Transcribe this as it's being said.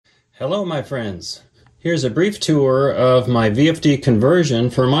Hello my friends. Here's a brief tour of my VFD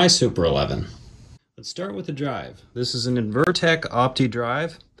conversion for my Super 11. Let's start with the drive. This is an Invertek Opti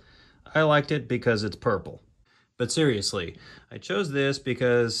drive. I liked it because it's purple. But seriously, I chose this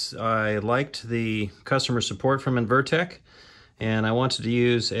because I liked the customer support from Invertek and I wanted to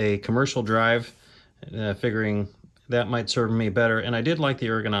use a commercial drive, figuring that might serve me better, and I did like the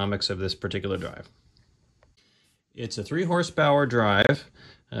ergonomics of this particular drive. It's a 3 horsepower drive,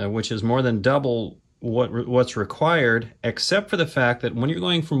 which is more than double what's required, except for the fact that when you're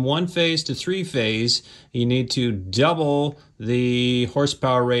going from 1-phase to 3-phase, you need to double the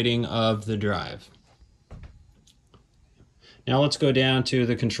horsepower rating of the drive. Now let's go down to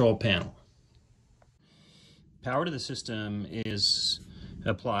the control panel. Power to the system is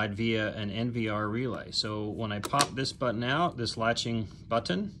applied via an NVR relay. So when I pop this button out, this latching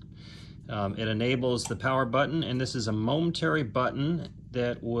button, it enables the power button, and this is a momentary button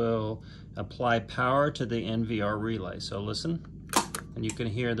that will apply power to the NVR relay. So listen, and you can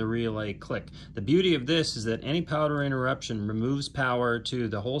hear the relay click. The beauty of this is that any power interruption removes power to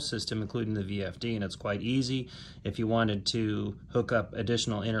the whole system, including the VFD, and it's quite easy if you wanted to hook up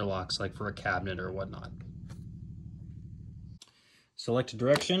additional interlocks, like for a cabinet or whatnot. Select a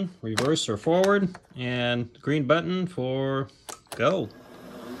direction, reverse or forward, and green button for go.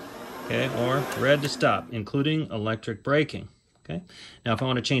 Okay, or red to stop, including electric braking. Okay, now if I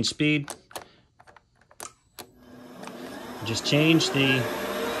want to change speed, just change the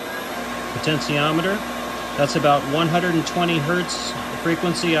potentiometer. That's about 120 hertz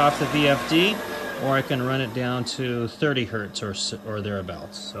frequency off the VFD, or I can run it down to 30 hertz or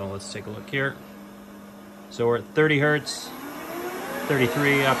thereabouts. So let's take a look here. So we're at 30 hertz,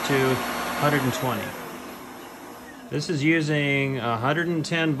 33 up to 120. This is using a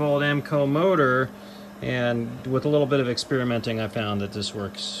 110 volt Emco motor, and with a little bit of experimenting I found that this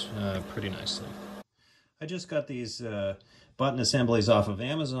works pretty nicely. I just got these button assemblies off of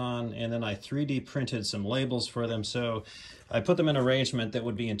Amazon, and then I 3D printed some labels for them, so I put them in an arrangement that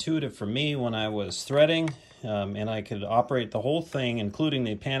would be intuitive for me when I was threading, and I could operate the whole thing, including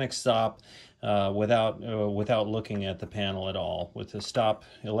the panic stop, without looking at the panel at all, with the stop,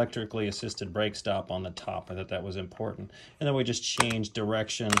 electrically assisted brake stop on the top. I thought that was important. And then we just change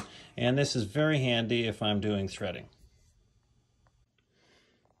direction, and this is very handy if I'm doing threading.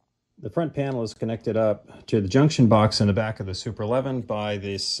 The front panel is connected up to the junction box in the back of the Super 11 by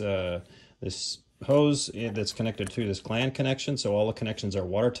this hose that's connected to this gland connection, so all the connections are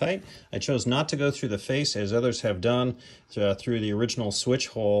watertight. I chose not to go through the face as others have done through the original switch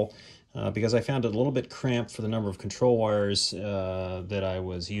hole, because I found it a little bit cramped for the number of control wires that I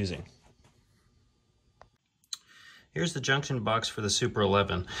was using. Here's the junction box for the Super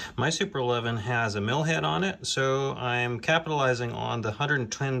 11. My Super 11 has a mill head on it, so I'm capitalizing on the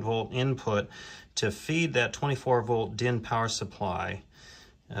 110 volt input to feed that 24 volt DIN power supply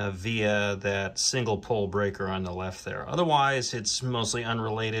via that single pole breaker on the left there. Otherwise, it's mostly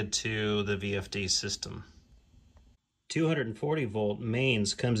unrelated to the VFD system. 240 volt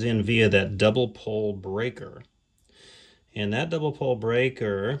mains comes in via that double pole breaker, and that double pole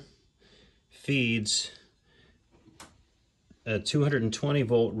breaker feeds a 220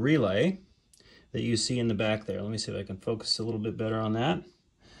 volt relay that you see in the back there. Let me see if I can focus a little bit better on that.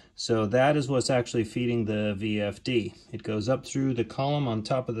 So that is what's actually feeding the VFD. It goes up through the column on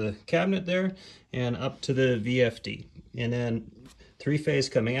top of the cabinet there and up to the VFD, and then 3-phase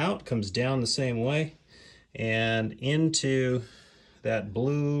coming out comes down the same way and into that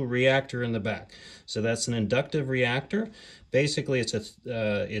blue reactor in the back. So that's an inductive reactor. Basically,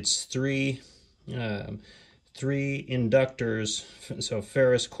 it's three inductors, so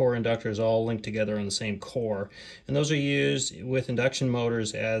ferrous core inductors all linked together on the same core, and those are used with induction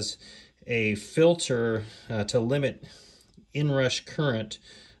motors as a filter to limit inrush current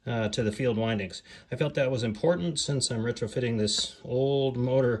to the field windings. I felt that was important since I'm retrofitting this old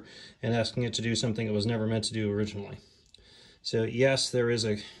motor and asking it to do something it was never meant to do originally. So yes, there is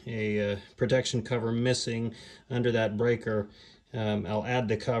a protection cover missing under that breaker. I'll add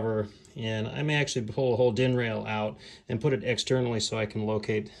the cover, and I may actually pull a whole DIN rail out and put it externally so I can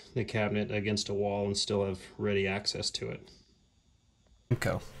locate the cabinet against a wall and still have ready access to it.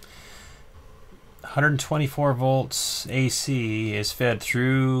 Emco. 124 volts AC is fed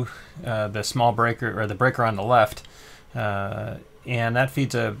through the small breaker, or the breaker on the left, and that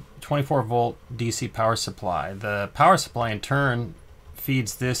feeds a 24 volt DC power supply. The power supply in turn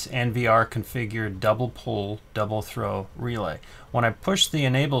feeds this NVR configured double pull, double throw relay. When I push the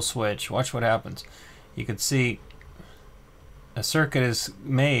enable switch, watch what happens. You can see a circuit is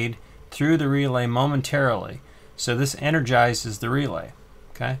made through the relay momentarily. So this energizes the relay.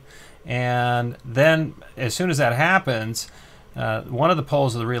 Okay, and then as soon as that happens, one of the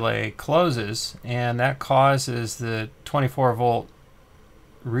poles of the relay closes, and that causes the 24-volt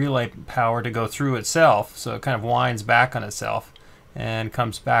relay power to go through itself, so it kind of winds back on itself and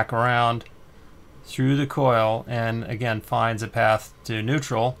comes back around through the coil, and again finds a path to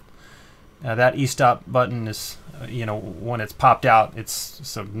neutral. That e-stop button is, when it's popped out,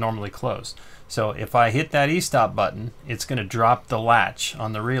 it's normally closed. So if I hit that e-stop button, it's going to drop the latch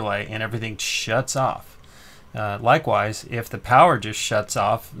on the relay and everything shuts off. Likewise, if the power just shuts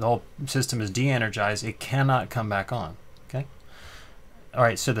off, the whole system is de-energized, it cannot come back on. Okay. All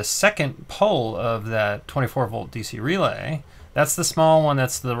right, so the second pole of that 24-volt DC relay, that's the small one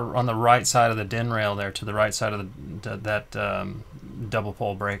that's on the right side of the DIN rail there, to the right side of that double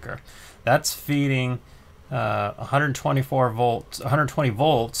pole breaker. That's feeding 120 volts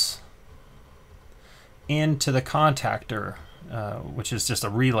into the contactor, which is just a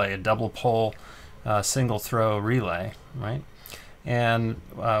relay, a double pole single throw relay, right? And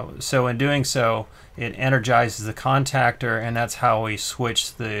so in doing so, it energizes the contactor, and that's how we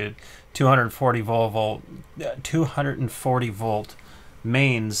switch the 240 volt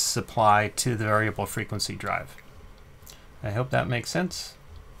mains supply to the variable frequency drive. I hope that makes sense.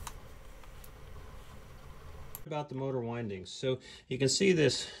 About the motor windings. So you can see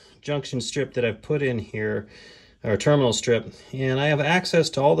this junction strip that I've put in here, or terminal strip, and I have access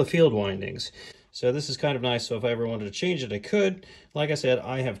to all the field windings. So this is kind of nice, so if I ever wanted to change it, I could. Like I said,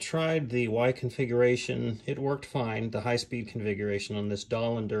 I have tried the Y configuration. It worked fine, the high-speed configuration on this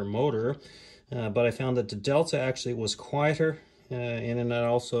Dollander motor, but I found that the delta actually was quieter, and then that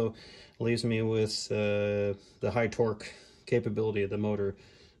also leaves me with the high torque capability of the motor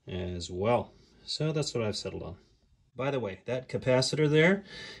as well. So that's what I've settled on. By the way, that capacitor there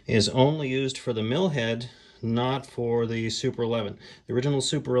is only used for the mill head, not for the Super 11. The original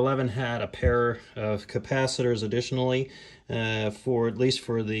Super 11 had a pair of capacitors additionally, for at least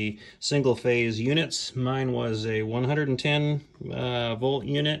for the single phase units. Mine was a 110 volt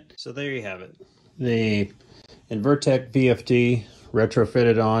unit. So there you have it. The Invertek VFD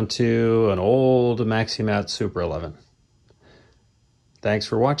retrofitted onto an old Maximat Super 11. Thanks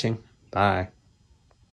for watching. Bye.